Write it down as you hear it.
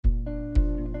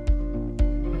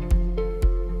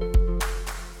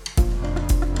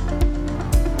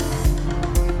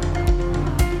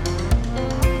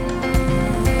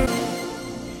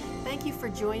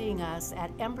us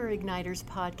at Ember Igniters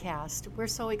Podcast. We're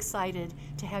so excited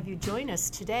to have you join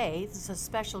us today. This is a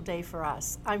special day for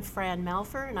us. I'm Fran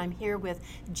Malfer, and I'm here with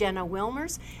Jenna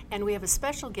Wilmers, and we have a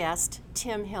special guest,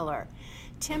 Tim Hiller.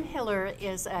 Tim Hiller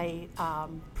is a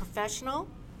professional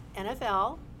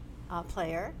NFL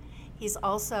player. He's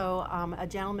also a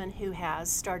gentleman who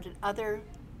has started other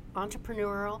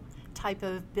entrepreneurial type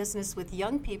of business with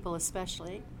young people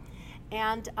especially.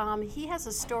 And he has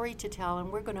a story to tell,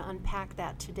 and we're going to unpack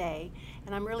that today.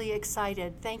 And I'm really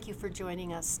excited. Thank you for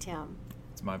joining us, Tim.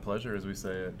 It's my pleasure, as we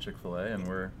say at Chick-fil-A, and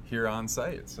we're here on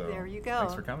site. So there you go.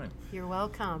 Thanks for coming. You're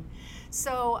welcome.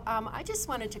 So I just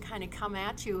wanted to kind of come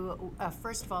at you,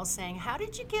 first of all, saying, how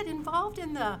did you get involved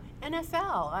in the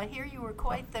NFL? I hear you were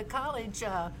quite the college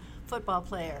football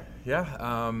player. Yeah.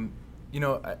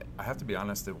 I have to be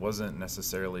honest, it wasn't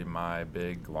necessarily my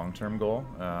big long-term goal.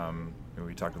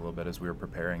 We talked a little bit as we were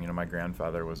preparing. My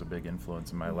grandfather was a big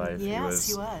influence in my life. Yes,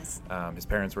 he was. His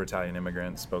parents were Italian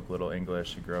immigrants, spoke little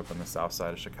English. He grew up on the south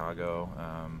side of Chicago,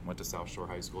 went to South Shore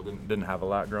High School, didn't have a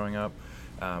lot growing up.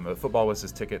 But football was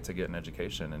his ticket to get an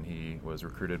education, and he was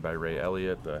recruited by Ray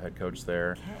Elliott, the head coach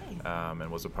there, and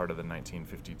was a part of the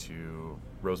 1952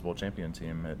 Rose Bowl champion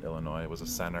team at Illinois. Was a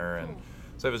center, and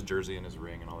so I have his jersey and his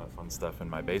ring and all that fun stuff in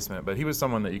my basement. But he was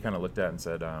someone that you kind of looked at and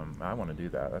said, I want to do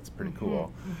that. That's pretty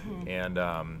cool. And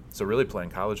so really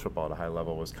playing college football at a high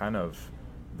level was kind of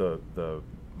the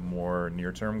more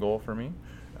near-term goal for me.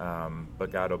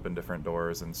 But God opened different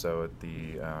doors. And so at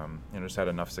the, just had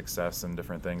enough success in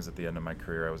different things at the end of my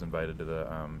career. I was invited to the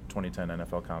 2010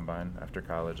 NFL Combine after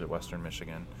college at Western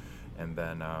Michigan. And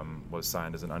then was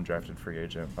signed as an undrafted free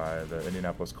agent by the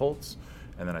Indianapolis Colts.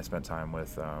 And then I spent time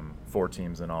with 4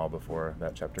 teams in all before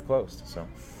that chapter closed. So.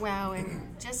 Wow,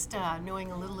 and just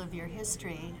knowing a little of your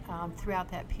history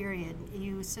throughout that period,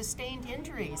 you sustained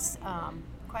injuries,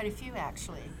 quite a few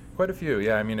actually. Quite a few,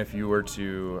 yeah. I mean, if you were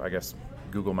to, I guess,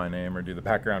 Google my name or do the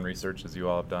background research as you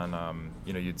all have done,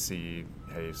 you'd see,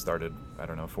 hey, started,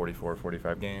 44,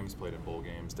 45 games, played in bowl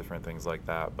games, different things like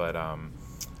that. But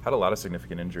had a lot of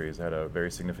significant injuries. I had a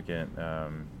very significant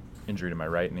injury to my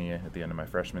right knee at the end of my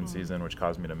freshman season, which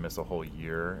caused me to miss a whole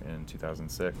year in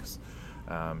 2006.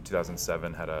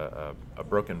 2007 had a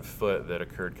broken foot that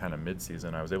occurred kind of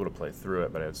mid-season. I was able to play through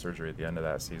it, but I had surgery at the end of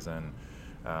that season.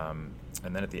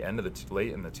 And then at the end of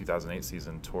late in the 2008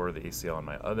 season, tore the ACL on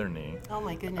my other knee. Oh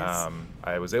my goodness!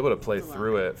 I was able to play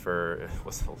through it for it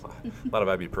was a lot of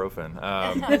ibuprofen.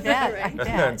 I bet.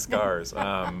 And scars.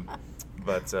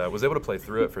 But was able to play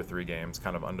through it for 3 games,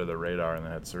 kind of under the radar, and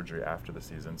then had surgery after the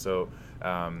season. So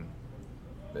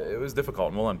it was difficult,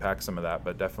 and we'll unpack some of that.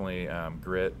 But definitely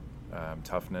grit,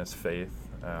 toughness, faith,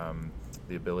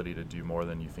 the ability to do more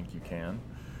than you think you can.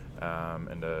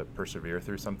 And to persevere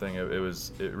through something,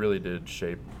 it really did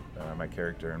shape my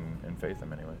character and faith in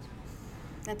many ways.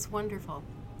 That's wonderful.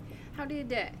 How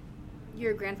did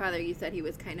your grandfather, you said he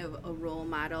was kind of a role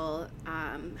model,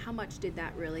 how much did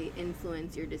that really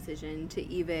influence your decision to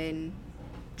even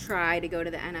try to go to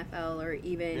the NFL or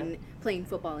even playing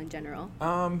football in general?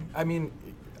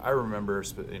 I remember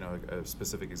a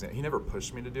specific example. He never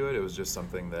pushed me to do it. It was just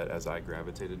something that as I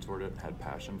gravitated toward it and had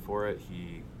passion for it,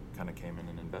 he kind of came in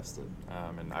and invested.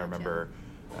 And gotcha. I remember,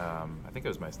 I think it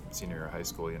was my senior year of high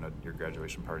school, your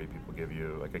graduation party, people give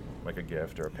you like a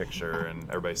gift or a picture and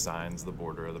everybody signs the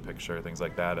border of the picture, things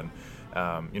like that. And,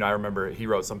 I remember he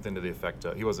wrote something to the effect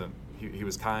of, he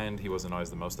was kind, he wasn't always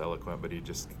the most eloquent, but he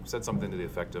just said something to the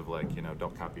effect of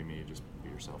don't copy me, just be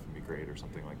yourself and be great or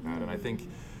something like that. And I think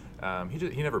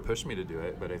he never pushed me to do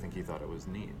it, but I think he thought it was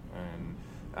neat. And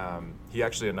he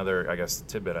actually, another, I guess,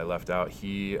 tidbit I left out,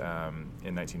 he,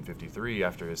 in 1953,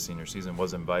 after his senior season,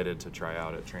 was invited to try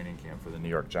out at training camp for the New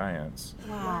York Giants.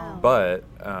 Wow. But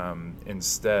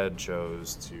instead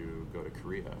chose to go to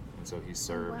Korea. And so he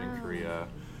served in Korea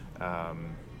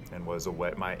and was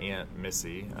away. My Aunt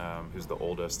Missy, who's the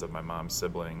oldest of my mom's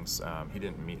siblings, he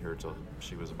didn't meet her till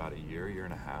she was about a year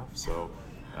and a half. So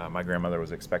my grandmother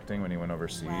was expecting when he went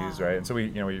overseas, right? And so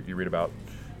you read about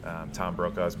Tom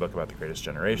Brokaw's book about the Greatest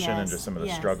Generation and just some of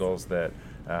the struggles that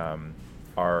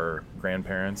our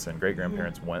grandparents and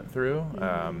great-grandparents went through.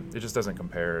 It just doesn't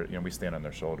compare. We stand on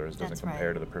their shoulders. It doesn't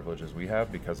compare to the privileges we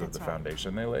have because of the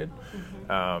foundation they laid.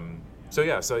 So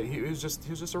he was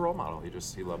just a role model.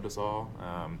 He loved us all.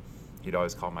 He'd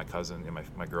always call my cousin,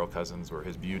 my girl cousins were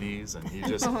his beauties, and he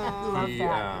just Love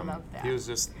that. he was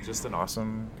just an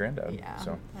awesome granddad. Yeah,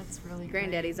 so that's really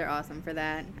Granddaddies are awesome for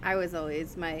that. I was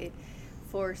always my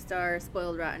 4-star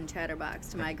spoiled rotten chatterbox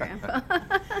to my grandpa.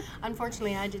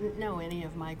 Unfortunately, I didn't know any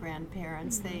of my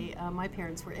grandparents. My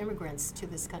parents were immigrants to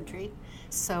this country,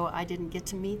 so I didn't get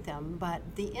to meet them. But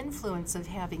the influence of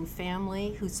having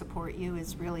family who support you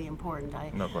is really important.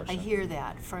 No question. I hear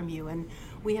that from you, and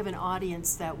we have an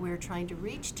audience that we're trying to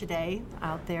reach today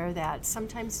out there that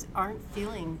sometimes aren't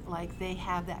feeling like they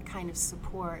have that kind of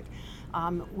support.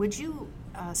 Would you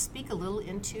speak a little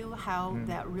into how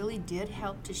that really did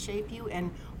help to shape you,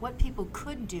 and what people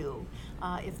could do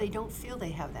if they don't feel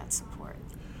they have that support?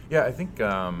 Yeah, I think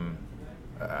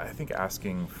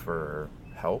asking for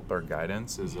help or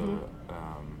guidance is a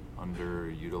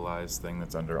underutilized thing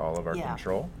that's under all of our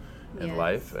control in Yes.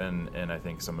 life, and I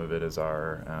think some of it is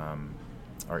our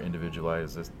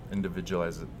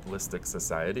individualistic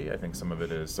society. I think some of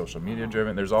it is social media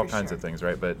driven. There's all For kinds sure. of things,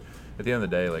 right? But at the end of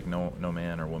the day, like no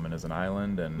man or woman is an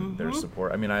island, and there's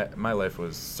support. I mean, my life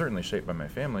was certainly shaped by my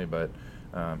family, but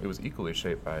it was equally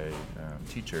shaped by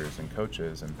teachers and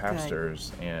coaches and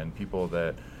pastors and people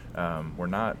that were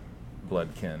not blood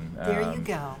kin. There you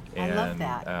go. I love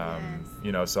that.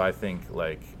 Yes. So I think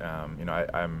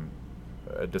I'm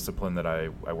a discipline that I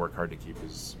work hard to keep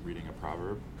is reading a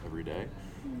proverb every day.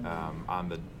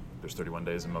 There's 31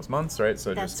 days in most months, right?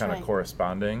 So That's just kind of right.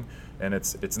 corresponding, and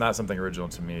it's not something original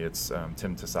to me. It's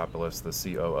Tim Tasopoulos, the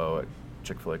COO at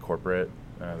Chick-fil-A corporate.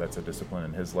 That's a discipline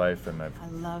in his life, and I've I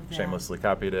love that. shamelessly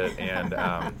copied it. And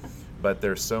but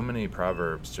there's so many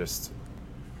proverbs just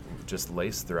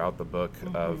laced throughout the book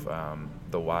of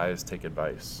the wise take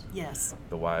advice. Yes.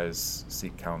 The wise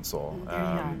seek counsel. There you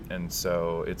are. And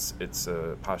so it's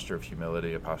a posture of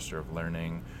humility, a posture of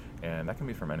learning, and that can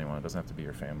be from anyone. It doesn't have to be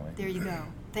your family. There you go.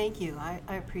 Thank you. I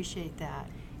appreciate that.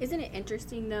 Isn't it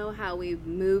interesting, though, how we've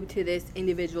moved to this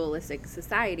individualistic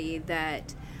society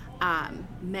that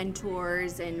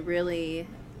mentors and really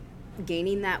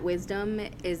gaining that wisdom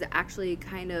is actually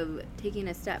kind of taking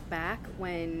a step back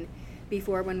when we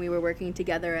were working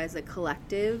together as a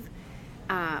collective.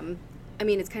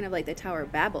 It's kind of like the Tower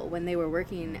of Babel. When they were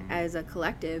working as a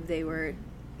collective, they were,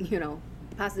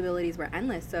 possibilities were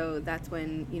endless. So that's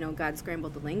when, God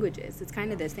scrambled the languages. It's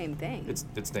kind of the same thing.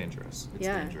 It's dangerous. It's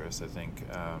Yeah. dangerous. I think,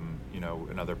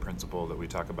 another principle that we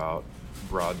talk about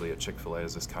broadly at Chick-fil-A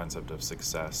is this concept of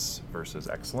success versus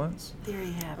excellence. There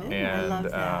you have it. And I love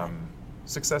that.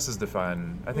 success is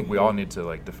defined, I think we all need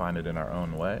to define it in our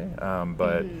own way,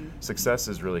 but success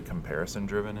is really comparison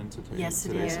driven in Yes,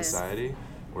 it today's is. society,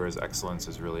 whereas excellence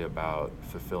is really about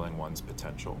fulfilling one's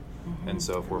potential. And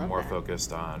so if we're love more that.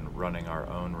 focused on running our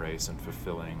own race and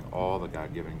fulfilling all the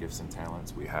God-given gifts and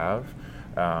talents we have,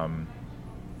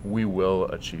 we will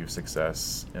achieve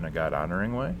success in a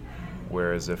God-honoring way.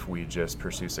 Whereas if we just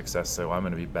pursue success, so I'm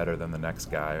going to be better than the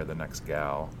next guy or the next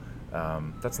gal,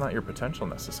 that's not your potential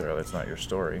necessarily. It's not your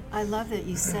story. I love that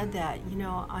you said that.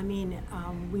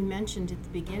 We mentioned at the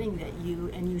beginning that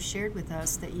you shared with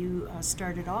us that you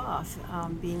started off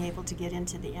being able to get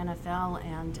into the NFL,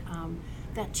 and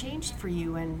that changed for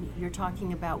you, and you're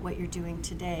talking about what you're doing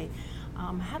today.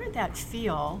 How did that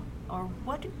feel, or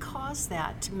what caused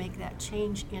that to make that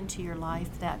change into your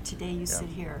life that today you sit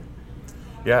here?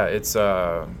 Yeah, it's,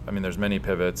 there's many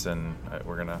pivots, and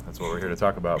that's what we're here to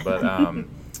talk about. But, I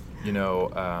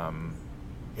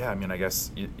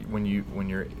guess when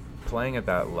you're playing at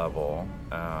that level,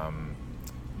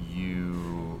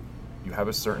 you have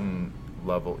a certain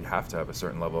level, you have to have a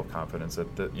certain level of confidence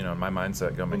that, my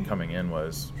mindset coming in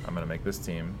was, I'm going to make this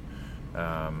team.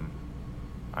 I'm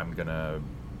going to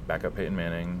back up Peyton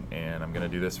Manning, and I'm going to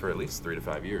do this for at least 3 to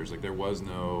 5 years. There was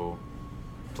no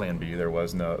plan B. There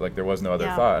was no other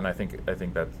thought. And I think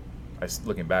that,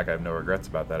 looking back, I have no regrets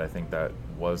about that. I think that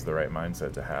was the right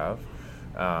mindset to have.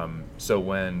 So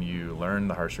when you learn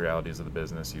the harsh realities of the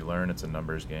business, you learn it's a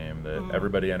numbers game, that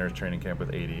everybody enters training camp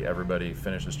with 80, everybody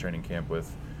finishes training camp with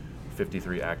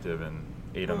 53 active and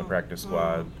 8 on the practice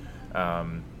squad.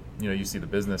 You see the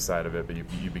business side of it, but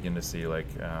you begin to see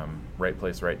right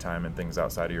place, right time, and things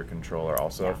outside of your control are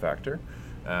also a factor.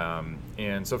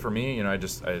 And so for me, I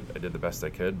did the best I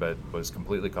could, but was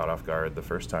completely caught off guard the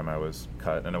first time I was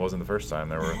cut, and it wasn't the first time.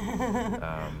 There were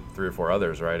 3 or 4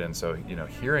 others, right? And so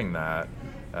hearing that,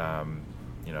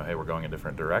 hey, we're going a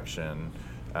different direction.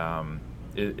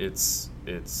 It's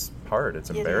hard.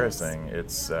 It's embarrassing.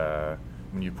 It's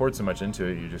when you poured so much into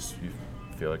it, you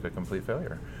feel like a complete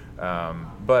failure.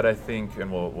 But I think,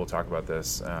 and we'll talk about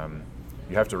this.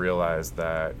 You have to realize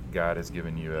that God has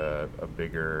given you a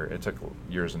bigger, it took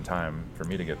years and time for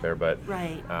me to get there, but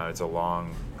Right. It's a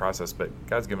long process, but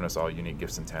God's given us all unique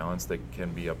gifts and talents that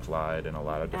can be applied in a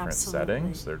lot of different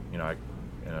Absolutely. settings.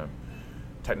 In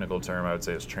technical term I would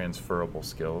say is transferable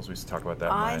skills. We used to talk about that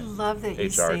in I my love that you HR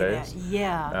say days. that.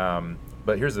 Yeah.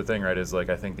 But here's the thing, right, is like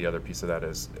I think the other piece of that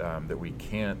is that we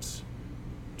can't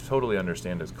totally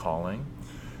understand is calling.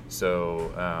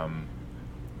 So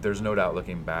there's no doubt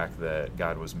looking back that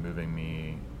God was moving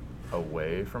me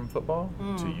away from football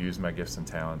to use my gifts and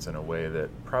talents in a way that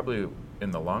probably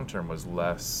in the long term was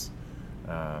less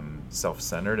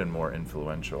self-centered and more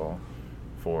influential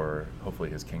for hopefully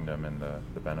his kingdom and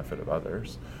the benefit of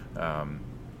others.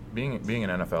 Being an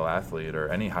NFL athlete or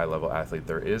any high-level athlete,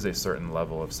 there is a certain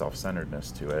level of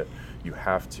self-centeredness to it. You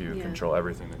have to control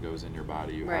everything that goes in your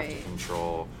body. You have to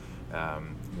control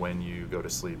when you go to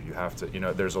sleep. You have to,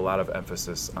 there's a lot of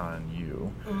emphasis on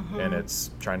you, and it's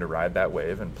trying to ride that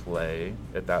wave and play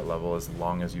at that level as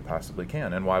long as you possibly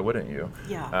can. And why wouldn't you?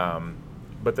 Yeah.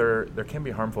 But there can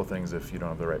be harmful things if you don't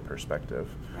have the right perspective.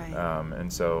 Right.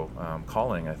 And so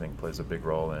calling, I think, plays a big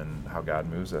role in how God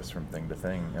moves us from thing to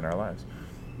thing in our lives.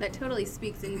 That totally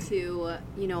speaks into,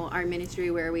 our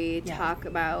ministry where we talk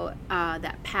about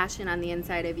that passion on the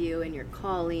inside of you and your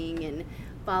calling and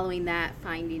following that,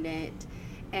 finding it.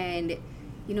 And,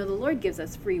 the Lord gives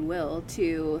us free will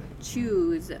to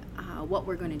choose what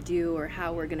we're going to do or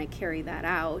how we're going to carry that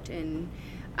out. And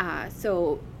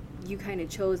so you kind of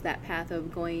chose that path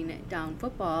of going down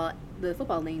the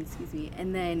football lane,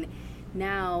 and then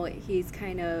now he's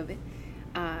kind of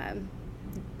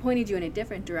pointed you in a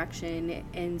different direction.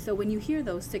 And so when you hear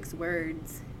those 6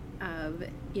 words of,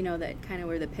 that kind of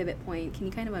were the pivot point, can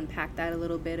you kind of unpack that a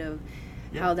little bit of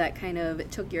how that kind of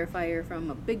took your fire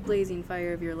from a big blazing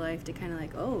fire of your life to kind of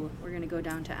like, oh, we're going to go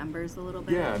down to embers a little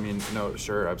bit? Yeah, I mean, no,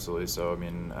 sure, absolutely. So, I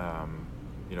mean,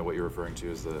 what you're referring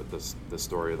to is the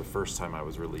story of the first time I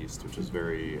was released, which is a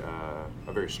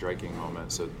very striking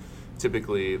moment. So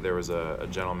typically there was a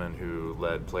gentleman who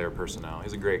led player personnel.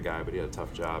 He's a great guy, but he had a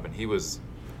tough job, and he was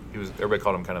everybody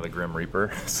called him kind of the Grim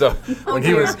Reaper. So when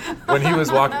he was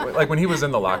walking, like when he was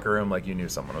in the locker room, like you knew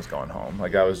someone was going home.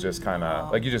 Like I was just kind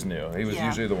of like you just knew he was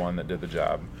usually the one that did the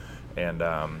job, and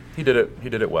he did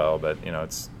it well. But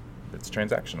it's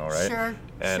transactional, right? Sure.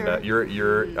 And sure.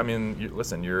 you're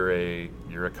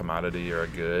a commodity, you're a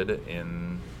good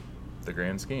in the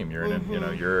grand scheme. You're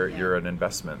you're an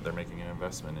investment. They're making an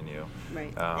investment in you.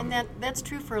 Right. And that's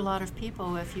true for a lot of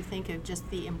people if you think of just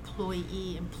the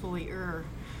employee-employer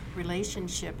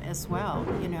relationship as well,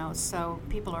 so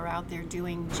people are out there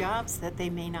doing jobs that they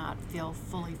may not feel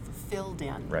fully fulfilled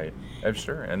in. Right.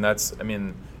 Sure. And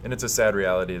and it's a sad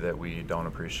reality that we don't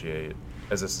appreciate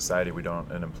as a society.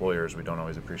 And employers, we don't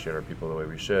always appreciate our people the way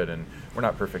we should, and we're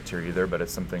not perfect here either, but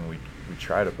it's something we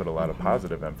try to put a lot of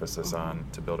positive emphasis on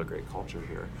to build a great culture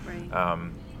here.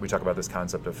 Right. We talk about this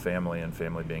concept of family, and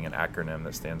family being an acronym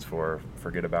that stands for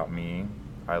forget about me,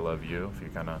 I love you, if you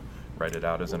kind of write it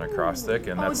out as an acrostic.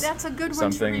 And that's a good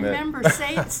one to remember.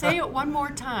 Say it one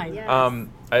more time. Yes. I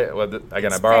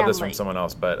borrowed family. this from someone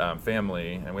else, but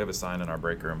family, and we have a sign in our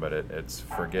break room, but it's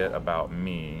forget about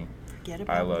me,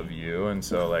 I love you. And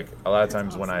so like a lot of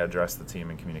times when I address the team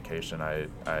in communication, I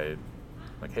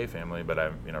like, hey family, but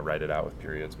I write it out with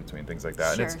periods between things like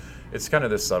that. Sure. And it's kind of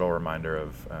this subtle reminder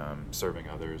of serving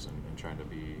others and trying to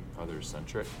be others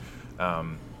centric.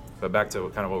 But back to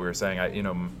kind of what we were saying,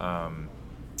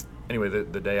 anyway,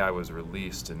 the day I was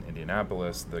released in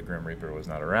Indianapolis, the Grim Reaper was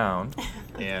not around,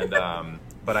 and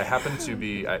but I happened to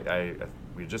be. It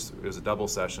was a double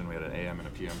session. We had an AM and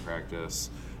a PM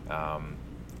practice.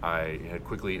 I had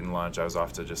quickly eaten lunch. I was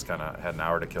off to just kind of had an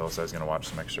hour to kill, so I was going to watch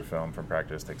some extra film from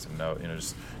practice, take some note,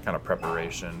 just kind of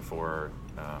preparation for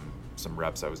some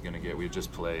reps I was going to get. We had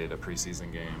just played a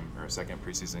preseason game, or second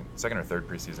or third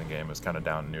preseason game. It was kind of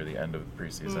down near the end of the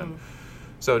preseason.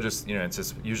 So just, it's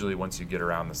just usually once you get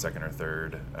around the second or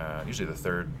third, usually the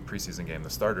third preseason game, the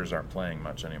starters aren't playing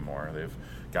much anymore. They've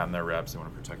gotten their reps. They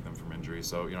want to protect them from injury.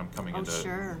 So, I'm coming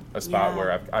into a spot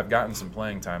where I've gotten some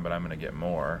playing time, but I'm going to get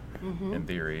more in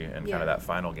theory, and kind of that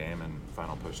final game and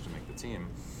final push to make the team.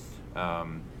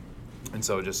 And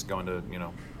so just going to,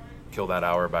 kill that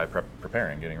hour by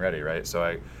preparing, getting ready, right? So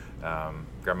I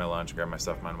grabbed my lunch, grabbed my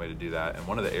stuff on my way to do that. And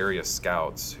one of the area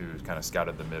scouts who kind of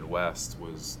scouted the Midwest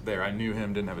was there. I knew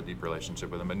him, didn't have a deep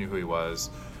relationship with him, but knew who he was.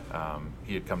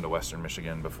 He had come to Western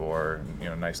Michigan before,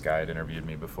 nice guy, had interviewed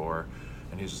me before.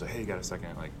 And he was just like, hey, you got a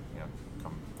second? Like,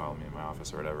 come follow me in my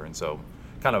office or whatever. And so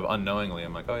kind of unknowingly,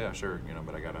 I'm like, oh yeah, sure,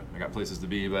 but I got places to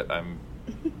be, but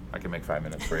I can make 5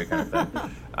 minutes for you kind of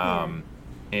thing.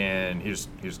 And he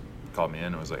just called me in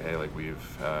and was like, hey, like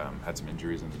we've had some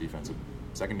injuries in the defensive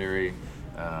secondary.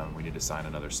 We need to sign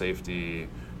another safety.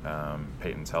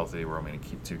 Peyton's healthy. We're only going to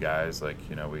keep 2 guys. Like,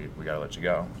 we got to let you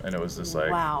go. And it was just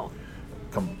like, wow.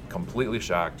 completely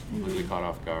shocked, completely caught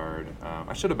off guard.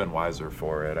 I should have been wiser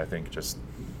for it. I think just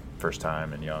first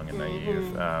time and young and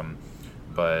naive.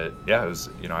 But yeah, it was,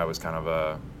 I was kind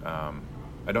of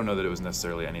I don't know that it was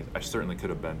necessarily I certainly could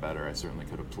have been better. I certainly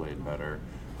could have played better.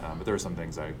 But there were some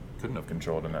things I couldn't have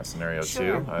controlled in that scenario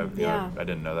too. I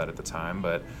didn't know that at the time.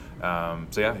 But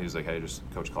so yeah, he was like, hey, just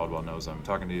Coach Caldwell knows I'm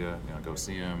talking to you. Go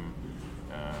see him,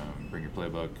 bring your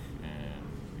playbook,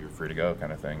 and you're free to go,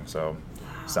 kind of thing. So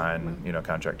sign,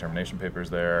 contract termination papers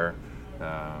there.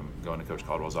 Go into Coach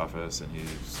Caldwell's office, and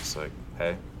he's just like,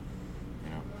 hey,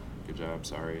 good job,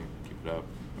 sorry, keep it up.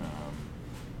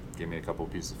 Gave me a couple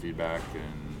pieces of feedback, and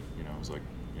was like,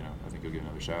 I think you'll get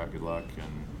another shot. Good luck,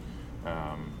 and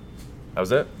that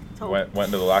was it. Went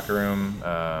into the locker room.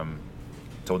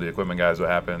 Told the equipment guys what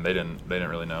happened. They didn't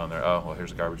really know. And they're, oh, well,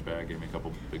 here's a garbage bag. Gave me a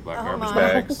couple big black garbage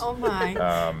bags. Oh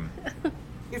my!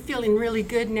 You're feeling really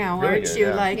good now, really aren't good, you?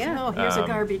 yeah. Like, here's a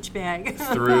garbage bag.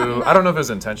 I don't know if it was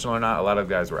intentional or not. A lot of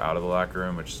guys were out of the locker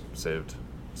room, which saved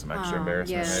some extra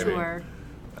embarrassment. Yeah. Maybe. Sure.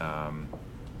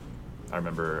 I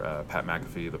remember Pat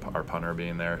McAfee, our punter,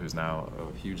 being there, who's now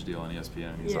a huge deal on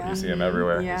ESPN. Yeah. You see him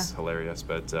everywhere. Yeah. He's hilarious.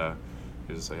 But he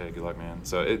was just like, hey, good luck, man.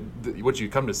 So what you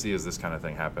come to see is this kind of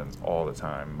thing happens all the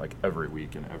time, like every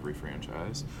week in every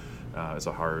franchise. It's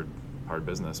a hard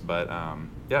business. But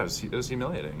it was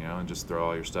humiliating, and just throw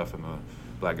all your stuff in the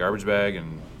black garbage bag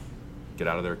and get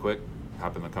out of there quick,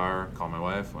 hop in the car, call my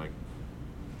wife, like,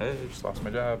 hey, I just lost my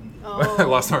job. Oh.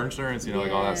 Lost our insurance,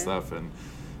 like all that stuff. And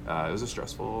it was a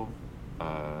stressful,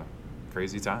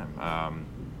 crazy time.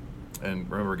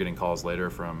 And remember getting calls later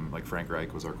from, like, Frank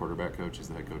Reich was our quarterback coach. He's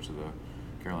the head coach of the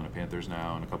Carolina Panthers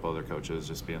now, and a couple other coaches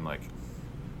just being like,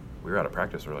 we were out of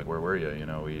practice. We're like, where were you?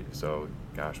 We're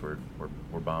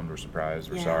bummed. We're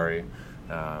surprised. We're sorry.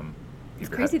 It's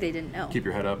crazy they didn't know. Keep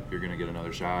your head up. You're going to get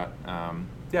another shot.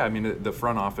 The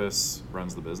front office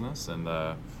runs the business, and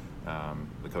the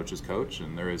coaches coach,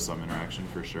 and there is some interaction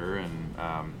for sure. And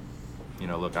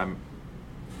look, I'm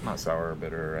not sour or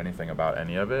bitter or anything about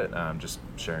any of it. Just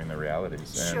sharing the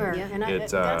realities. And sure, and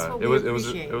that's what we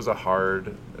appreciate. It was just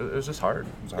hard. It was a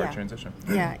hard transition.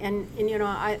 Yeah, and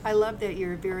I love that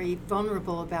you're very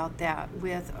vulnerable about that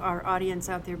with our audience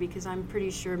out there, because I'm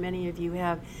pretty sure many of you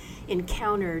have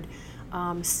encountered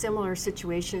similar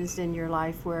situations in your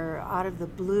life where out of the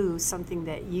blue something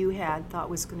that you had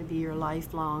thought was going to be your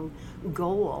lifelong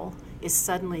goal is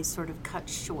suddenly sort of cut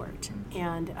short.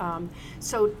 And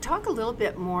so talk a little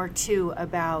bit more too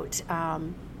about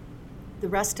the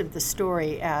rest of the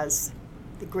story, as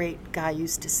the great guy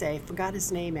used to say. Forgot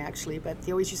his name actually, but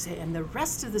they always used to say, and the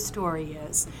rest of the story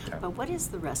is. Yeah. But what is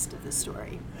the rest of the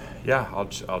story? Yeah,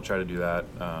 I'll try to do that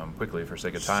quickly for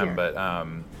sake of time. Sure.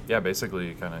 But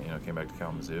basically kind of came back to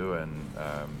Kalamazoo, and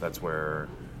that's where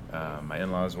my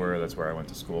in-laws were. That's where I went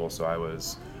to school. So I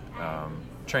was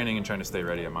training and trying to stay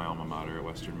ready at my alma mater at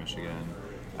Western Michigan.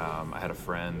 I had a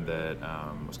friend that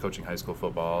was coaching high school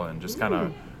football and just kind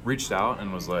of reached out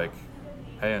and was like,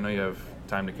 hey, I know you have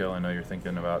time to kill. I know you're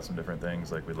thinking about some different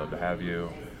things. Like, we'd love to have you.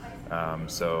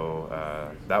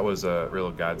 So that was a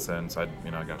real godsend. So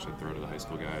I got to throw to the high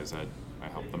school guys. I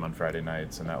helped them on Friday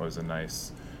nights, and that was a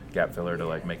nice gap filler to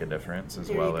like make a difference as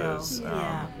well as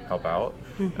help out.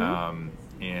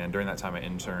 And during that time, I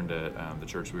interned at the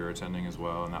church we were attending as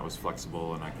well, and that was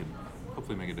flexible, and I could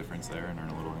hopefully make a difference there and earn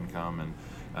a little income.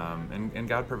 And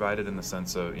God provided in the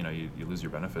sense of, you lose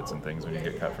your benefits and things when you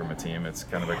get cut from a team. It's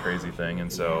kind of a crazy thing.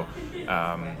 And so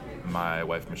my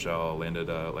wife, Michelle, landed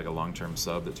a long-term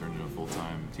sub that turned into a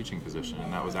full-time teaching position.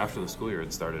 And that was after the school year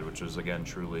had started, which was, again,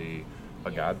 truly a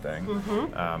God thing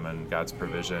and God's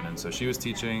provision. And so she was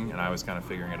teaching, and I was kind of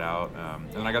figuring it out.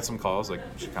 And then I got some calls, like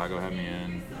Chicago had me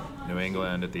in, New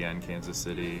England at the end, Kansas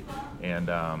City.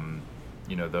 And,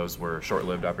 those were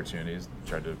short-lived opportunities.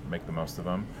 Tried to make the most of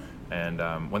them. And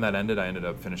when that ended, I ended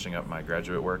up finishing up my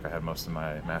graduate work. I had most of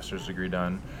my master's degree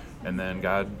done. And then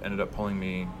God ended up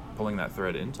pulling that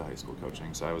thread into high school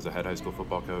coaching. So I was a head high school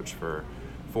football coach for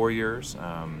 4 years.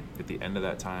 At the end of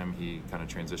that time, he kind of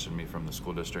transitioned me from the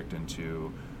school district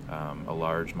into a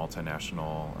large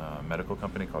multinational medical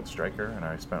company called Stryker. And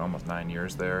I spent almost 9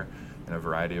 years there in a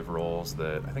variety of roles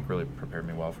that I think really prepared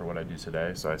me well for what I do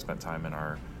today. So I spent time in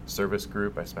our service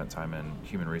group. I spent time in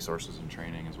human resources and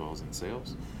training, as well as in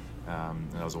sales.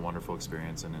 And that was a wonderful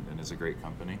experience, and is a great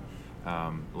company.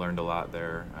 Learned a lot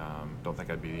there. Don't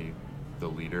think I'd be the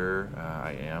leader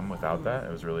I am without that.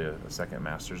 It was really a second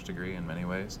master's degree in many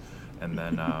ways. And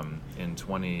then in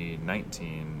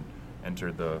 2019,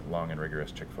 entered the long and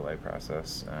rigorous Chick-fil-A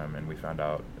process, and we found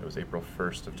out it was April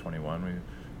 1st of 21 we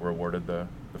were awarded the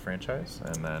franchise.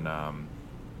 And then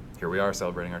here we are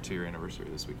celebrating our 2-year anniversary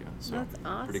this weekend. So That's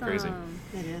awesome. pretty crazy.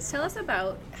 It is. Tell us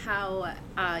about how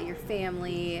your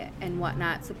family and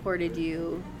whatnot supported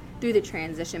you through the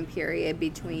transition period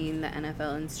between the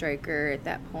NFL and Stryker at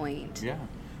that point. Yeah.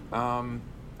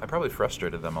 I probably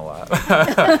frustrated them a lot.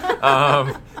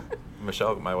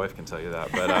 Michelle, my wife, can tell you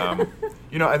that. But,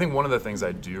 I think one of the things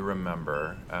I do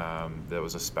remember that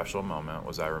was a special moment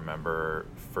was I remember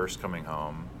first coming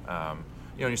home.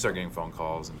 You start getting phone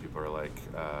calls and people are like,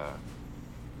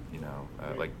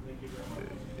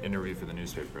 interview for the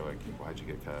newspaper, like, why'd you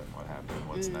get cut? What happened?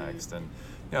 What's next? And,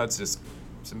 it's just,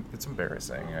 it's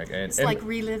embarrassing. It's like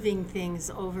reliving things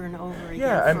over and over again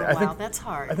yeah, for a while. That's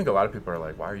hard. I think a lot of people are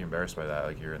like, why are you embarrassed by that?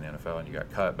 Like, you're in the NFL and you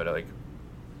got cut. But,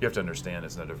 you have to understand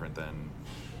it's no different than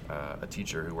a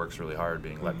teacher who works really hard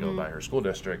being let go by her school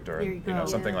district or,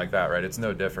 something like that, right? It's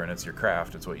no different. It's your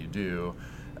craft. It's what you do.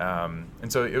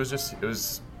 And so it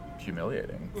was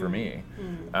humiliating for me.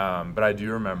 But I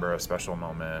do remember a special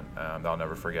moment that I'll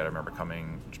never forget. I remember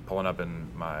pulling up in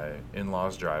my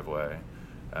in-laws' driveway.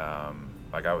 I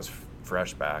was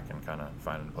fresh back and kind of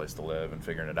finding a place to live and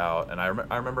figuring it out. And I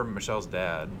remember Michelle's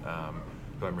dad,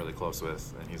 who I'm really close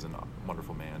with, and he's a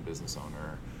wonderful man, business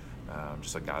owner,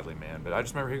 just a godly man. But I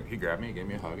just remember he grabbed me, he gave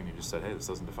me a hug, and he just said, "Hey, this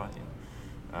doesn't define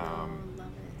you." Love it.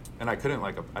 And I couldn't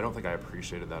I don't think I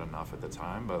appreciated that enough at the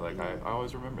time, but I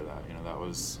always remember that. That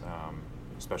was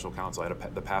special counsel. I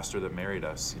had the pastor that married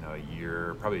us,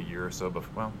 probably a year or so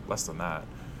before, well, less than that,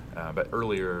 but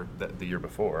earlier the year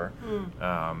before,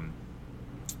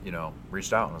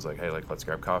 reached out and was like, "Hey, let's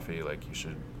grab coffee. You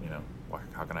should,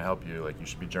 how can I help you? You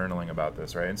should be journaling about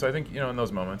this, right?" And so I think, in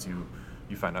those moments you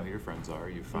find out who your friends are,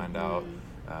 you find out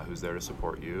who's there to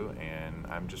support you, and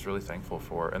I'm just really thankful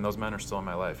for, and those men are still in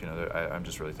my life, I'm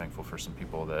just really thankful for some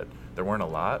people that there weren't a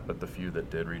lot, but the few that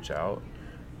did reach out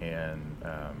and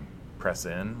press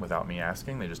in without me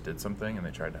asking, they just did something and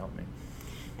they tried to help me.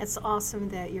 It's awesome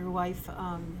that your wife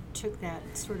took that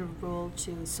sort of role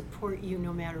to support you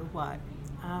no matter what.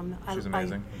 She's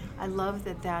amazing. I love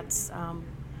that that's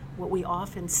what we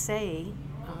often say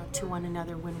to one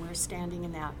another when we're standing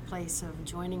in that place of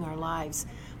joining our lives,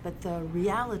 but the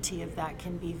reality of that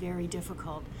can be very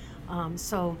difficult.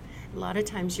 So a lot of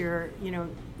times you're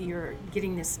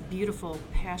getting this beautiful,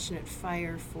 passionate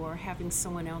fire for having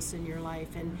someone else in your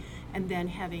life, and then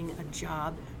having a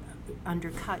job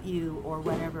undercut you or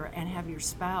whatever, and have your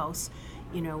spouse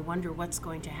wonder what's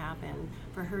going to happen.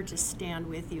 For her to stand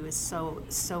with you is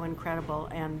so incredible,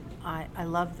 and I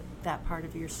love that part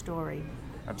of your story.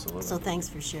 Absolutely. So thanks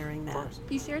for sharing that.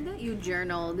 You shared that you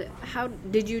journaled. How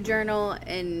did you journal,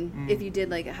 and if you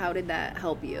did, how did that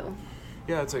help you?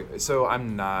 Yeah, so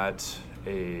I'm not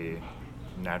a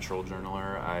natural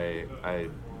journaler.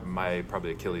 My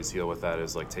probably Achilles heel with that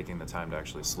is taking the time to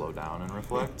actually slow down and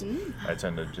reflect. I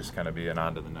tend to just kind of be an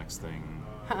on to the next thing.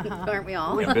 Aren't we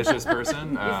all? Ambitious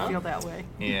person. I feel that way.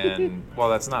 And while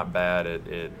that's not bad,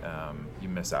 it you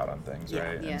miss out on things,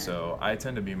 right? Yeah. And so I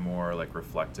tend to be more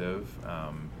reflective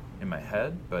in my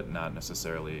head, but not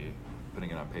necessarily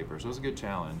putting it on paper. So it was a good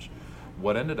challenge.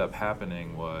 What ended up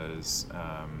happening was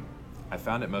I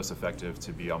found it most effective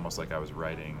to be almost like I was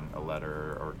writing a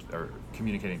letter or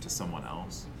communicating to someone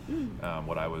else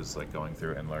what I was going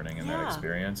through and learning in that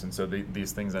experience. And so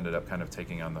these things ended up kind of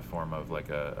taking on the form of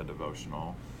a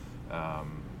devotional,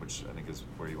 which I think is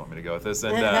where you want me to go with this.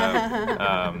 And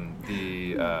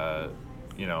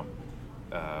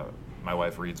my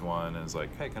wife reads one and is like,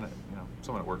 "Hey, can I,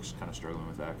 someone at work's kind of struggling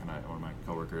with that. One of my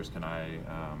coworkers, can I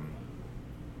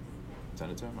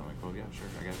send it to him?" I'm like, "Oh yeah, sure,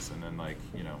 I guess." And then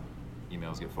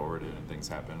emails get forwarded and things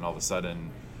happen, and all of a sudden,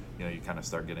 you kind of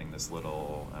start getting this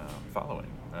little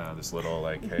following, this little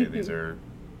 "Hey, these are,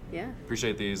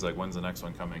 appreciate these. When's the next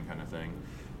one coming?" kind of thing.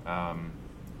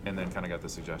 And then kind of got the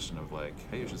suggestion of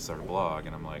 "Hey, you should start a blog,"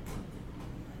 and I'm like,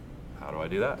 "How do I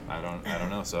do that? I don't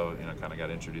know." So kind of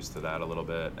got introduced to that a little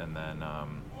bit, and then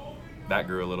that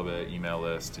grew a little bit, email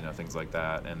list, things like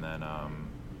that, and then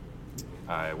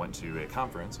I went to a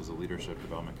conference. It was a leadership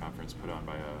development conference put on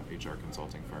by a HR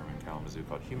consulting firm in Kalamazoo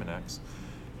called HumanX,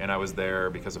 and I was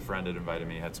there because a friend had invited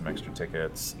me, had some extra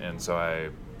tickets, and so I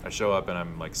show up and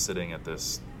I'm sitting at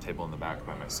this table in the back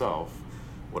by myself.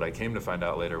 What I came to find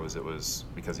out later was it was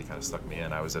because he kind of stuck me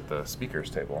in. I was at the speaker's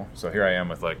table. So here I am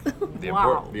with the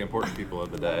important people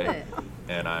of the day.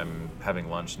 And I'm having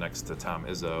lunch next to Tom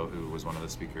Izzo, who was one of the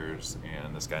speakers,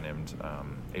 and this guy named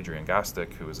Adrian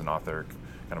Gostick, who is an author,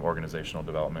 kind of organizational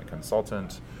development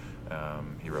consultant.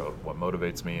 He wrote What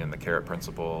Motivates Me and The Carrot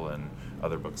Principle and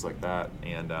other books like that.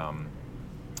 And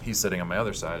he's sitting on my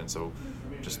other side. And so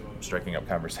just striking up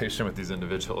conversation with these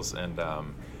individuals. And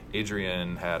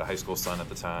Adrian had a high school son at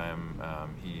the time.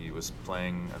 He was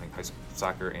playing, I think, high school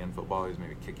soccer and football. He was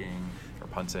maybe kicking or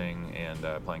punting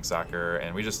and playing soccer.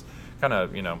 And we just kind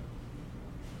of,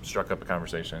 struck up a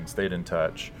conversation, stayed in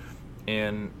touch.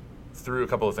 And through a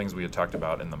couple of things we had talked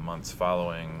about in the months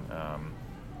following,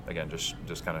 again,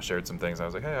 just kind of shared some things. I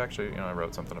was like, hey, actually, I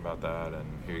wrote something about that, and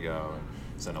here you go,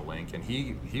 and sent a link. And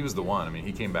he was the one. I mean,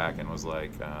 he came back and was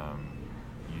like,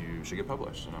 you should get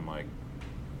published. And I'm like,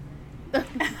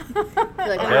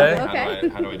 Like, okay, wow, okay.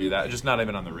 how do I do that? Just not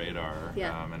even on the radar.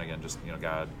 Yeah. And again, just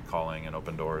God calling and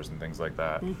open doors and things like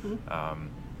that. Mm-hmm. I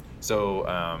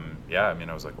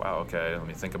was like, wow, okay, let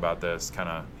me think about this. Kind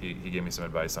of, he gave me some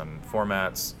advice on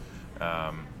formats.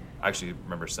 I actually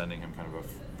remember sending him kind of a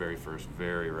very first,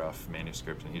 very rough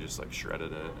manuscript, and he just like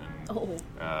shredded it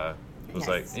and was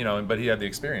Yes. like, but he had the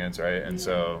experience, right? And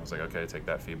so I was like, okay, take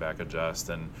that feedback, adjust.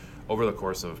 And over the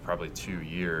course of probably 2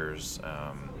 years,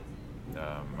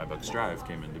 my book Strive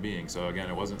came into being. So again,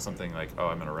 it wasn't something like, oh,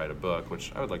 I'm going to write a book,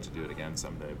 which I would like to do it again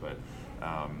someday, but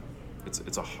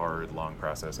it's a hard, long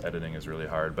process. Editing is really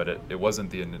hard, but it wasn't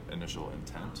the initial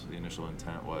intent. The initial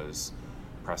intent was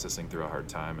processing through a hard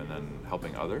time and then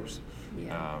helping others.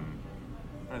 Yeah.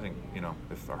 I think,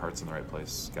 if our heart's in the right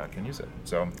place, God can use it.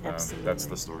 So that's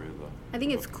the story of the I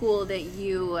think it's book. cool that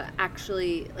you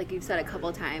actually, like you've said a couple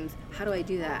of times, how do I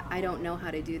do that? I don't know how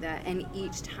to do that. And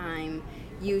each time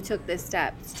you took the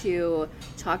steps to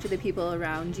talk to the people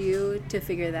around you to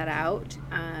figure that out.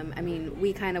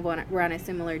 We kind of we're on a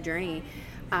similar journey.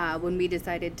 When we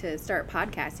decided to start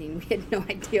podcasting, we had no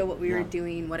idea what we were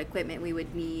doing, what equipment we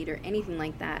would need, or anything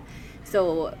like that.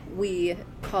 So we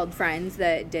called friends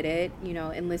that did it,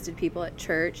 enlisted people at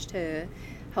church to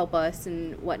help us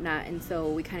and whatnot. And so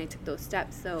we kind of took those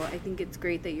steps. So I think it's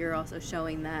great that you're also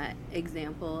showing that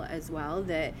example as well,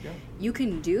 that you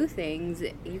can do things,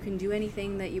 you can do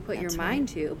anything that you put That's your mind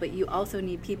to, but you also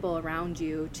need people around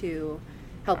you to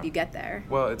help you get there.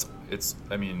 Well, it's.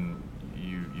 I mean,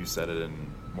 you said it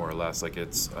in more or less, like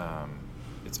it's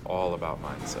all about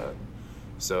mindset.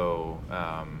 So,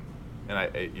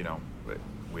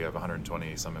 we have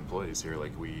 120 some employees here.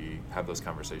 Like, we have those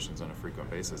conversations on a frequent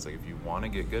basis. Like, if you want to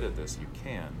get good at this, you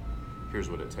can. Here's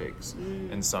what it takes.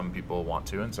 And some people want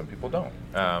to, and some people don't.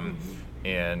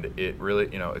 And it really,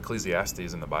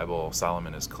 Ecclesiastes in the Bible,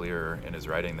 Solomon is clear in his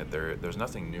writing that there's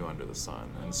nothing new under the sun.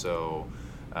 And so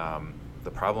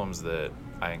the problems that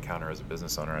I encounter as a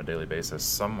business owner on a daily basis,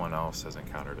 someone else has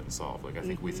encountered and solved. Like, I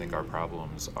think we think our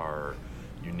problems are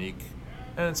unique,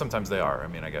 and sometimes they are. I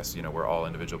mean, I guess, we're all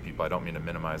individual people. I don't mean to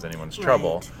minimize anyone's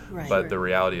trouble, right. but the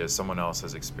reality is someone else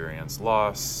has experienced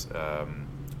loss, a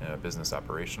business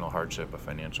operational hardship, a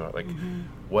financial,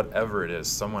 whatever it is,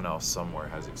 someone else somewhere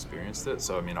has experienced it.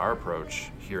 So, I mean, our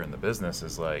approach here in the business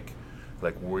is like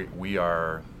we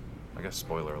are, I guess,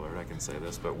 spoiler alert, I can say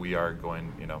this, but we are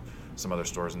going, some other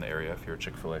stores in the area, if you're a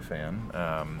Chick-fil-A fan,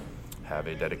 have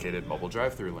a dedicated mobile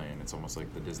drive-through lane. It's almost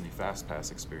like the Disney Fast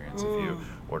Pass experience. If you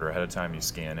order ahead of time, you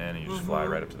scan in and you just fly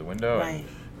right up to the window and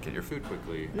get your food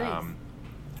quickly. Nice.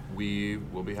 We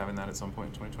will be having that at some point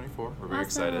in 2024. We're very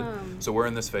excited. So we're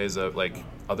in this phase of,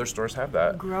 other stores have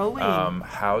that. Growing.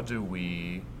 How do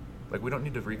we, we don't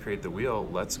need to recreate the wheel.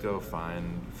 Let's go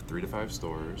find 3 to 5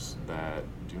 stores that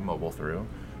do mobile through,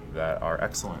 that are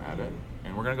excellent at it.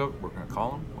 And we're gonna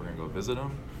call them, we're gonna go visit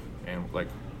them, and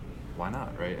why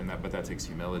not, right? But that takes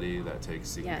humility, that takes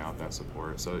seeking out that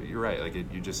support. So you're right,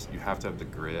 you have to have the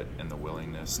grit and the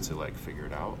willingness to figure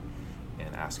it out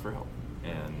and ask for help.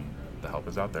 And the help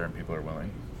is out there and people are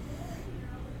willing.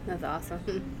 That's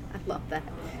awesome. I love that.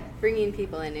 Bringing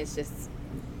people in is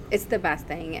it's the best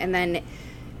thing. And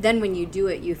then when you do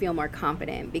it, you feel more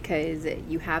confident because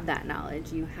you have that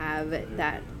knowledge, you have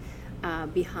that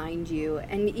behind you,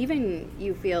 and even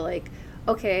you feel like,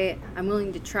 okay, I'm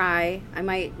willing to try. I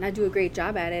might not do a great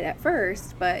job at it at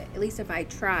first, but at least if I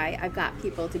try, I've got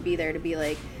people to be there to be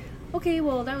like, okay,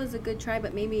 well, that was a good try,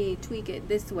 but maybe tweak it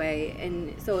this way.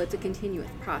 And so it's a continuous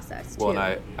process, too. Well,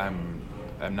 and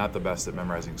I'm not the best at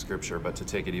memorizing scripture, but to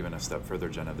take it even a step further,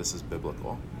 Jenna, this is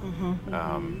biblical.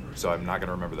 So I'm not going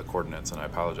to remember the coordinates, and I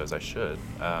apologize. I should.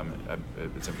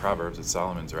 It's in Proverbs. It's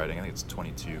Solomon's writing. I think it's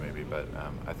 22 maybe, but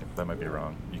I think that might be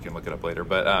wrong. You can look it up later.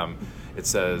 But it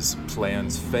says,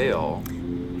 plans fail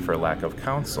for lack of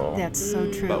counsel. That's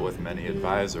so true. But with many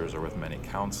advisors or with many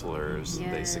counselors,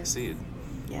 they succeed.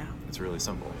 Yeah. It's really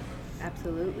simple.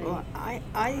 Absolutely. Well,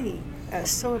 I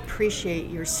so appreciate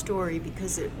your story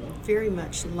because it very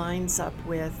much lines up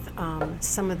with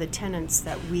some of the tenets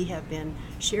that we have been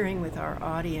sharing with our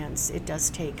audience. It does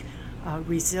take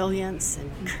resilience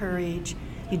and courage.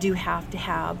 You do have to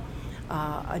have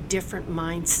a different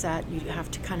mindset. You have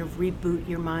to kind of reboot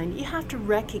your mind. You have to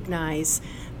recognize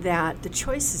that the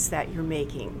choices that you're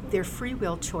making, they're free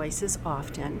will choices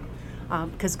often,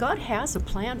 because God has a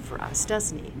plan for us,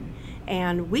 doesn't He?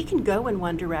 And we can go in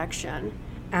one direction,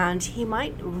 and He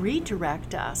might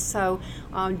redirect us. So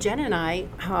Jen and I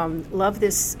love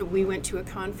this. We went to a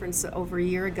conference over a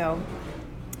year ago,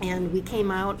 and we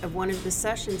came out of one of the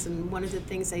sessions, and one of the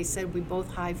things they said, we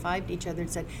both high-fived each other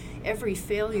and said, every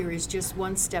failure is just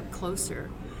one step closer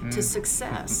to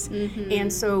success.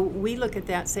 And so we look at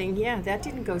that saying, yeah, that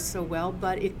didn't go so well,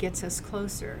 but it gets us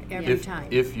closer every time.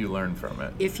 If you learn from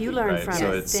it. If you learn from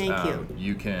so it, it's, thank you.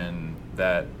 You can,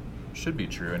 that should be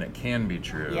true, and it can be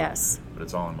true. Yes. But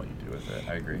it's all in what you do with it.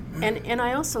 I agree. And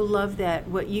I also love that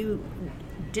what you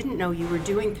didn't know you were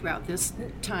doing throughout this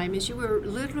time is you were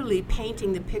literally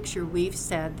painting the picture. We've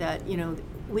said that,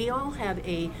 we all have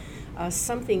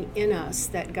something in us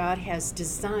that God has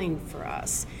designed for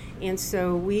us. And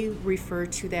so we refer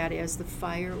to that as the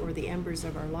fire or the embers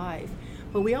of our life.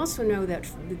 But we also know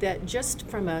that just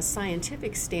from a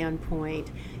scientific standpoint,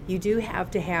 you do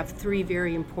have to have three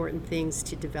very important things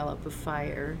to develop a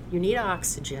fire. You need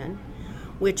oxygen,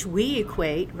 which we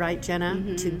equate, right,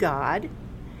 Jenna, to God.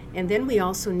 And then we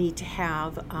also need to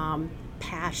have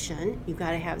passion. You've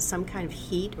got to have some kind of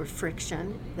heat or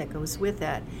friction that goes with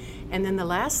it. And then the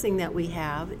last thing that we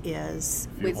have is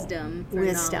wisdom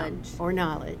or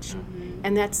knowledge.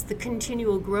 And that's the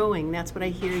continual growing. That's what I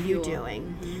hear you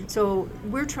doing. So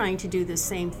we're trying to do the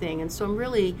same thing. And so I'm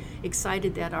really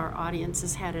excited that our audience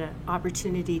has had an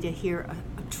opportunity to hear a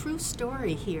true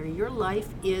story here. Your life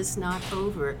is not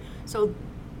over. So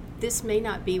this may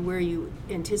not be where you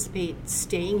anticipate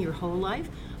staying your whole life,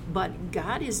 but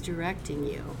God is directing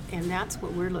you, and that's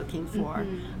what we're looking for,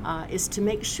 is to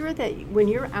make sure that when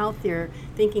you're out there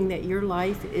thinking that your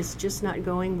life is just not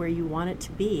going where you want it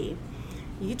to be,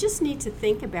 you just need to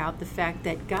think about the fact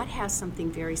that God has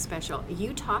something very special.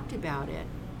 You talked about it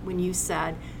when you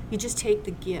said you just take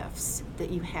the gifts that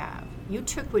you have. You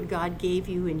took what God gave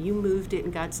you and you moved it,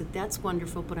 and God said, that's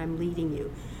wonderful, but I'm leading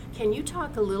you. Can you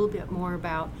talk a little bit more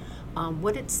about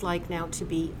what it's like now to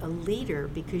be a leader?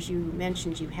 Because you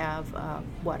mentioned you have,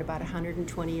 about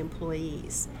 120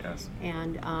 employees. Yes.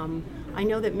 And I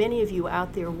know that many of you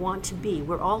out there want to be.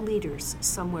 We're all leaders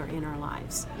somewhere in our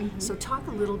lives. So talk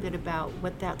a little bit about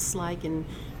what that's like, and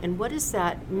what does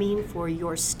that mean for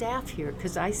your staff here?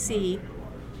 Because I see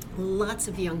lots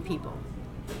of young people.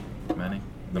 Many.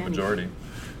 The majority.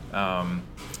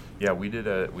 Yeah,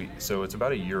 so it's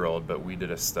about a year old, but we did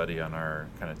a study on our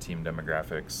kind of team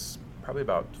demographics probably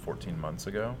about 14 months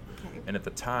ago. Okay. And at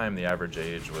the time, the average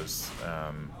age was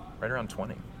right around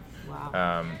 20.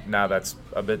 Wow. Now that's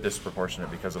a bit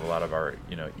disproportionate because of a lot of our,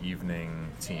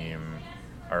 evening team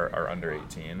are under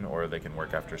 18, or they can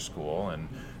work after school. And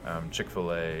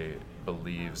Chick-fil-A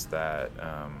believes that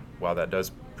while that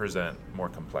does present more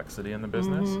complexity in the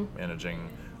business, managing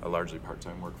a largely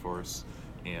part-time workforce,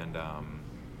 and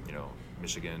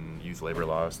Michigan youth labor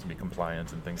laws to be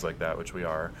compliant and things like that, which we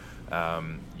are,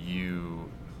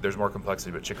 there's more complexity,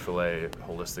 but Chick-fil-A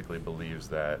holistically believes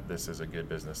that this is a good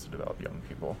business to develop young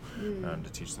people,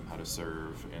 to teach them how to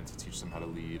serve and to teach them how to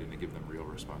lead and to give them real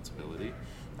responsibility.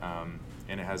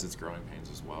 And it has its growing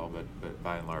pains as well, but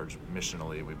by and large,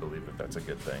 missionally, we believe that that's a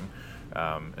good thing.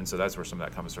 And so that's where some of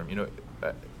that comes from.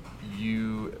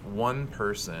 One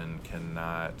person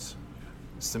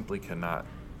simply cannot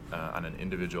on an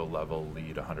individual level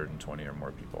lead 120 or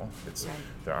more people.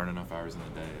 There aren't enough hours in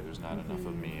the day. There's not enough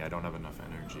of me. I don't have enough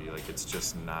energy. It's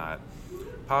just not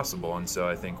possible. And so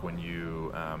I think when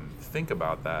you think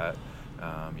about that,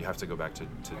 you have to go back to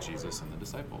Jesus and the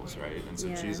disciples, right? And so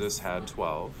Jesus had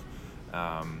 12,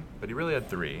 but he really had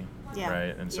 3,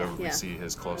 right? And so we see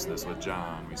his closeness with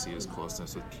John. We see his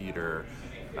closeness with Peter.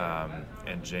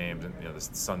 And James, and the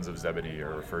sons of Zebedee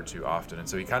are referred to often. And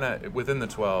so he kind of, within the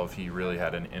 12, he really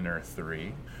had an inner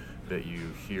 3 that you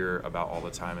hear about all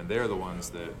the time. And they're the ones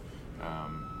that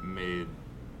made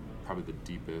probably the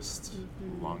deepest,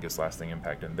 longest lasting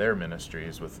impact in their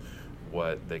ministries with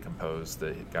what they composed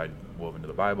that God wove into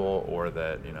the Bible, or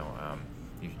that,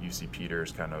 you see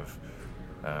Peter's kind of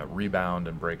rebound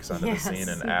and breaks onto the scene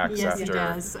in Acts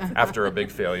after a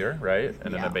big failure, right?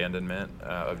 And an abandonment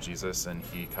of Jesus, and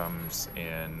he comes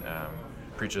and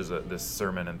preaches this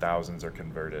sermon, and thousands are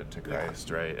converted to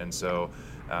Christ, right? And so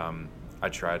I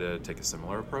try to take a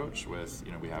similar approach with,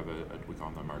 we have we call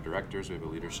them our directors. We have a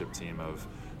leadership team of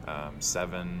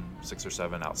 6 or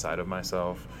 7 outside of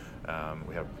myself.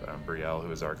 We have Brielle,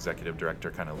 who is our executive director,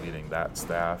 kind of leading that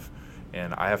staff.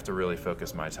 And I have to really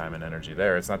focus my time and energy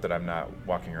there. It's not that I'm not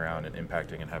walking around and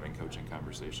impacting and having coaching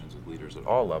conversations with leaders at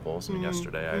all levels. I mean,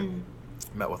 yesterday I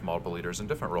met with multiple leaders in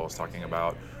different roles talking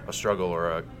about a struggle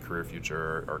or a career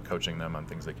future, or coaching them on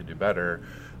things they could do better.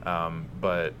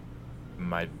 But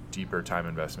my deeper time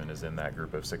investment is in that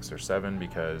group of 6 or 7,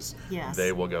 because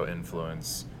they will go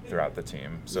influence throughout the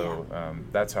team. So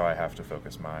that's how I have to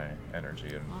focus my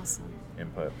energy and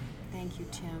input. Thank you,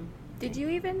 Tim. Did you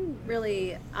even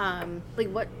really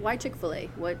why Chick-fil-A?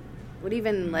 What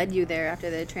even led you there after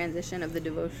the transition of the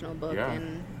devotional book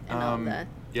and all that?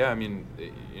 Yeah, I mean,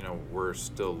 we're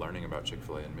still learning about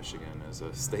Chick-fil-A in Michigan as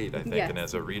a state, I think, and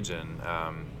as a region.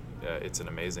 It's an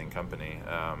amazing company,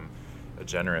 a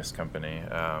generous company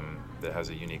that has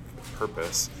a unique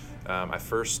purpose. I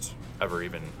first ever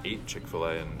even ate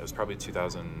Chick-fil-A, and it was probably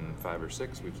 2005 or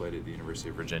 6. We played at the University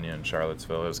of Virginia in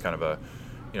Charlottesville. It was kind of a,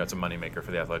 it's a moneymaker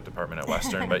for the athletic department at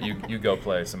Western, but you go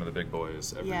play some of the big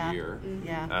boys every year,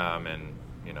 and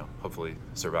hopefully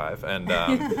survive. And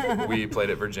we played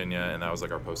at Virginia, and that was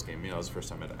like our post-game meal. It was the first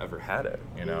time I'd ever had it,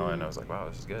 and I was like, wow,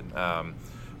 this is good.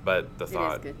 But the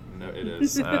thought, no, it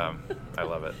is. I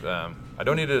love it. I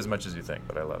don't eat it as much as you think,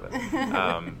 but I love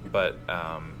it. But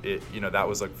it, that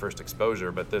was like first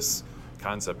exposure. But this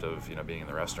concept of being in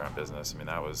the restaurant business, I mean,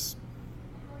 that was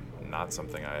not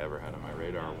something I ever had on my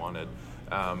radar or wanted.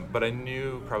 But I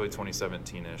knew probably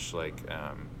 2017-ish,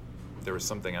 there was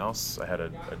something else. I had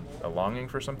a longing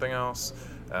for something else.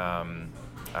 I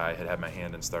had my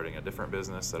hand in starting a different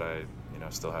business that I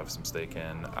still have some stake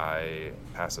in. I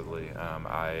passively,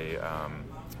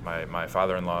 my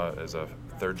father-in-law is a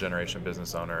 3rd-generation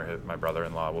business owner. My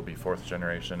brother-in-law will be 4th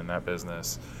generation in that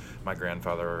business. My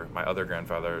other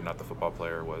grandfather, not the football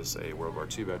player, was a World War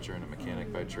II veteran, a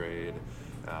mechanic by trade.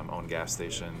 Owned gas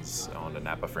stations, owned a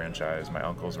Napa franchise. My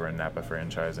uncles were in Napa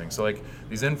franchising. So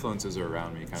these influences are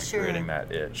around me, kind of creating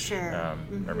that itch. Or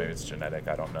maybe it's genetic,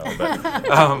 I don't know. But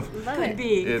could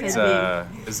be. It's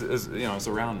it's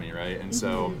around me, right? And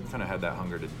so kind of had that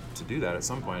hunger to do that. At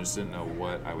some point, I just didn't know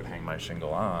what I would hang my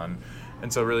shingle on,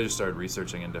 and so really just started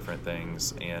researching in different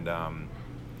things. And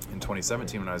in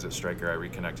 2017, when I was at Stryker, I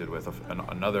reconnected with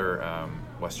another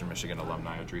Western Michigan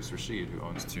alumni, Adris Rashid, who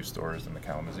owns 2 stores in the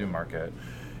Kalamazoo market.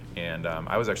 And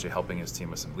I was actually helping his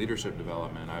team with some leadership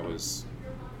development. I was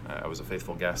a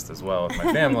faithful guest as well with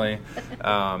my family.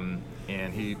 And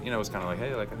he, was kind of like,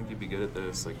 hey, I think you'd be good at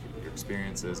this, your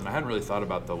experiences. And I hadn't really thought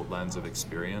about the lens of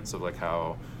experience of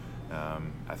how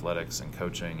athletics and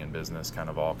coaching and business kind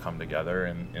of all come together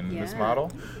in this model,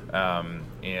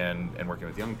 and working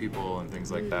with young people and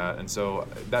things like that. And so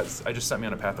I just set me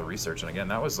on a path of research. And again,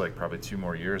 that was probably 2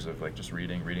 more years of just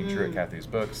reading through Kathy's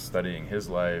books, studying his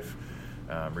life,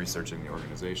 researching the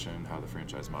organization, how the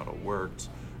franchise model worked.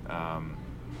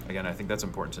 Again, I think that's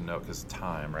important to note because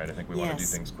time, right? I think we want to do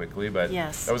things quickly, but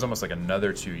that was almost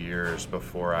another 2 years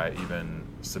before I even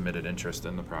submitted interest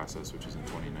in the process, which was in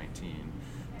 2019.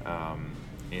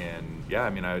 And yeah, I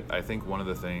mean, I think 2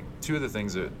 or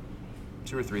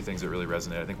 3 things that really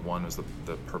resonated. I think one was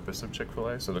the purpose of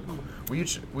Chick-fil-A. So we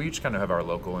each kind of have our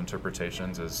local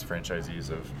interpretations as franchisees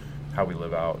of how we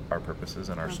live out our purposes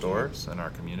in our stores and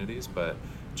our communities. But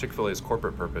Chick-fil-A's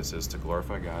corporate purpose is to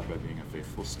glorify God by being a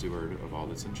faithful steward of all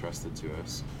that's entrusted to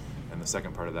us. And the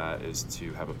second part of that is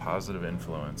to have a positive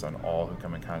influence on all who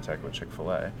come in contact with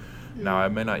Chick-fil-A. Now, I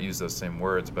may not use those same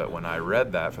words, but when I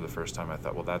read that for the first time, I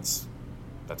thought, well, that's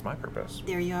my purpose.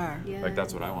 There you are. Yeah.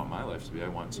 That's what I want my life to be. I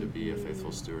want to be a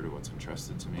faithful steward of what's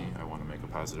entrusted to me. I want to make a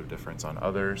positive difference on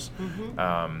others,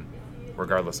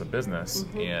 regardless of business.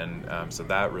 And so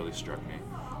that really struck me.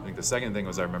 I think the second thing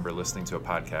was I remember listening to a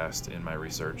podcast in my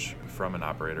research from an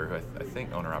operator who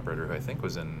owner-operator who I think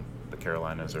was in the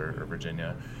Carolinas or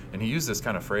Virginia. And he used this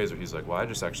kind of phrase where he's like, well, I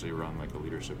just actually run a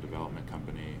leadership development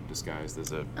company disguised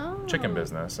as a chicken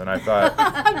business. And I thought,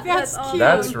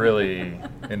 that's really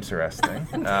interesting.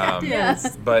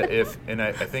 Yes. But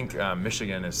I think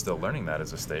Michigan is still learning that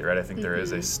as a state, right? I think there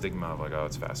is a stigma of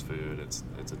it's fast food, it's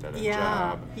a dead-end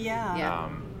job.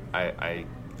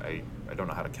 I don't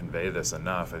know how to convey this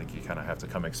enough. I think you kind of have to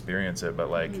come experience it. But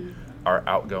our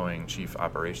outgoing chief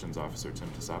operations officer, Tim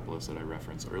Tasopoulos, that I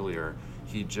referenced earlier,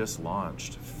 he just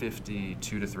launched 50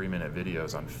 2 to 3 minute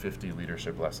videos on 50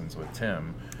 leadership lessons with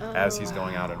Tim as he's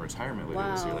going out in retirement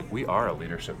later this year. We are a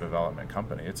leadership development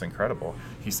company. It's incredible.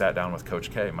 He sat down with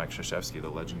Coach K, Mike Krzyzewski, the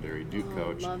legendary Duke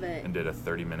coach, and did a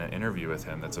 30-minute interview with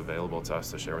him that's available to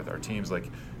us to share with our teams.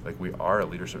 We are a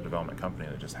leadership development company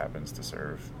that just happens to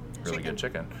serve really good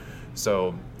chicken.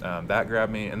 So that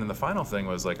grabbed me. And then the final thing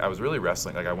was I was really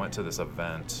wrestling. I went to this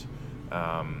event.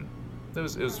 It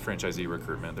was franchisee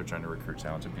recruitment. They're trying to recruit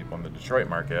talented people in the Detroit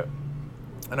market.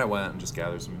 And I went and just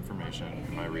gathered some information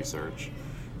in my research.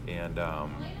 And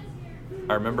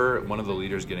I remember one of the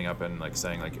leaders getting up and like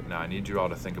saying, like, now I need you all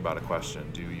to think about a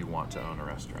question. Do you want to own a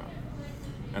restaurant?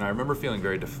 And I remember feeling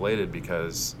very deflated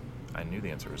because I knew the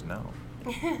answer was no.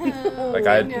 Like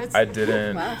I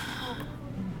didn't. Wow.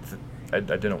 I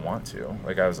didn't want to.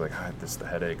 Like I was like, this the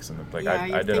headaches and the, like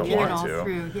Yeah, I didn't want all to.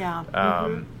 Through. Yeah.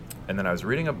 And then I was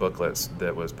reading a booklet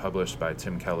that was published by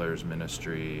Tim Keller's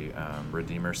ministry,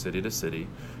 Redeemer City to City,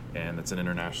 and it's an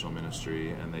international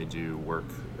ministry, and they do work,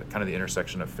 kind of the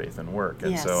intersection of faith and work.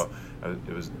 And Yes. so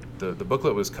it was the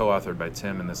booklet was co-authored by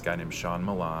Tim and this guy named Sean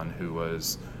Milan, who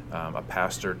was a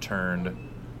pastor turned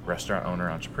restaurant owner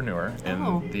entrepreneur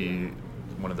in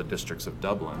one of the districts of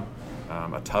Dublin,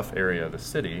 a tough area of the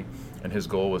city, and his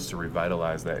goal was to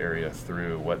revitalize that area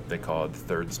through what they called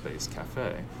Third Space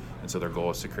Cafe. And so their goal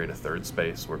was to create a third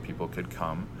space where people could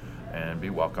come and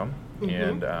be welcome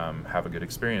and have a good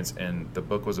experience. And the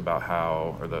book was about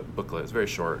how, or the booklet, it's very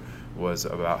short, was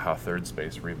about how Third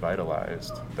Space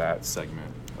revitalized that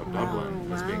segment of Dublin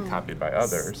that's being copied by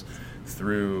others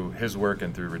through his work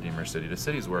and through Redeemer City to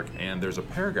City's work. And there's a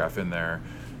paragraph in there,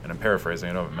 and I'm paraphrasing,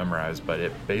 I don't have it memorized, but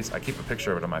I keep a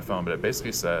picture of it on my phone, but it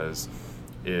basically says,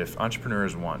 if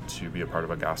entrepreneurs want to be a part of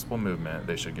a gospel movement,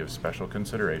 they should give special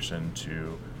consideration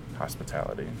to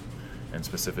hospitality, and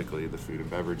specifically the food and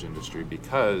beverage industry,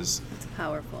 because It's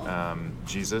powerful.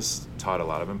 Jesus taught a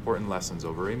lot of important lessons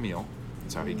over a meal.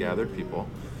 That's how he gathered people,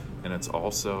 and it's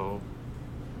powerful,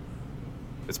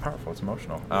 it's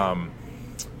emotional.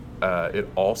 It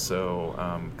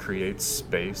also creates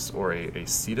space or a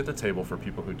seat at the table for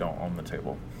people who don't own the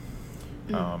table.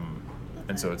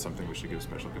 And so it's something we should give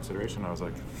special consideration. I was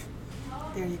like,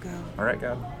 There you go. all right,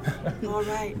 God. All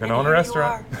right. I'm going to own a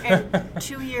restaurant. And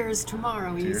 2 years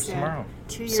tomorrow, 2 you years said. tomorrow.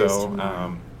 2 years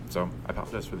tomorrow. So I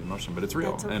apologize for the emotion, but it's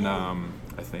real. That's okay. And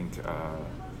I think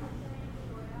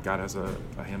God has a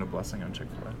hand of blessing on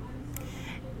Chick-fil-A.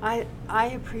 I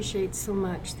appreciate so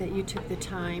much that you took the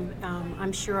time.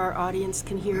 I'm sure our audience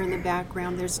can hear in the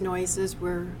background. There's noises.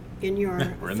 We're in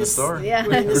your. We're in the store. Yeah.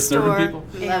 We're in the We're store. serving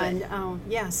people.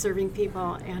 And serving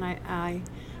people. And I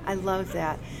love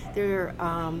that.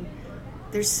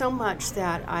 There's so much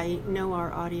that I know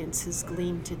our audience has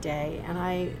gleaned today, and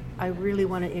I really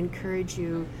want to encourage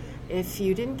you. If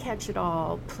you didn't catch it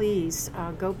all, please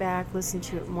go back, listen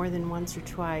to it more than once or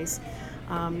twice.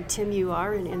 Tim, you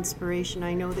are an inspiration.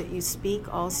 I know that you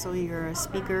speak also, you're a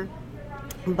speaker,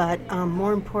 but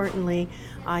more importantly,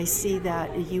 I see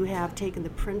that you have taken the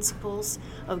principles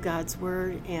of God's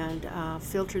Word and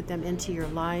filtered them into your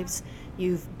lives.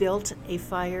 You've built a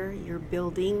fire, you're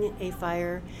building a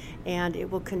fire, and it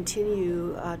will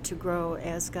continue to grow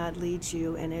as God leads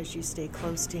you and as you stay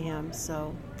close to Him.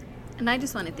 So. And I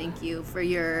just want to thank you for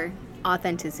your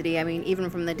authenticity. I mean, even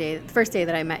from the first day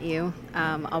that I met you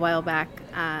a while back,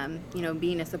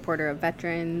 being a supporter of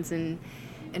veterans and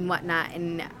whatnot.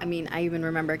 And I mean, I even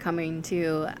remember coming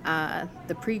to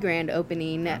the pre-grand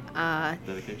opening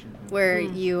Dedication. where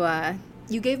you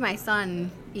gave my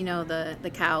son,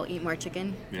 the cow Eat More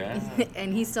Chicken. Yeah.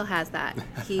 And he still has that.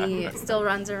 He still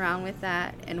runs around with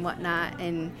that and whatnot.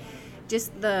 And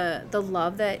just the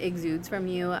love that exudes from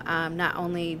you, not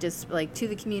only just like to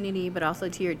the community, but also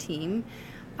to your team.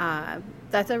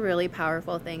 That's a really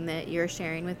powerful thing that you're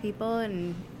sharing with people,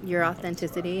 and your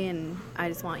authenticity. And I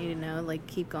just want you to know, like,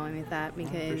 keep going with that,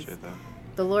 because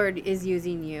the Lord is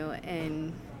using you,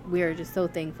 and we are just so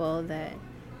thankful that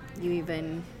you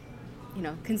even,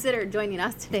 consider joining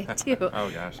us today too. Oh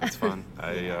gosh, it's fun.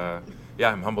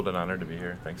 I'm humbled and honored to be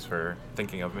here. Thanks for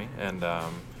thinking of me, and I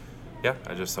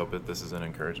just hope that this is an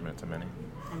encouragement to many.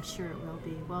 I'm sure it will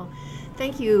be. Well,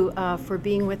 thank you for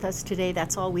being with us today.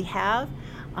 That's all we have.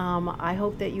 I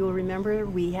hope that you will remember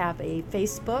we have a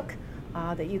Facebook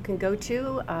that you can go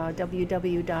to,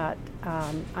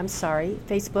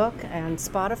 Facebook and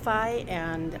Spotify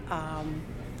and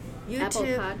YouTube. Apple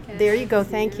Podcasts. There you go.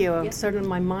 Thank you. Yep. Sort of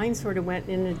my mind sort of went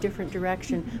in a different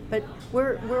direction. But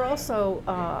we're also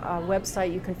a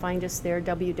website. You can find us there,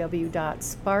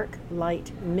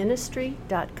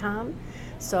 www.sparklightministry.com.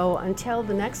 So until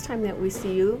the next time that we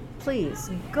see you, please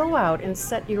go out and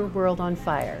set your world on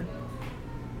fire.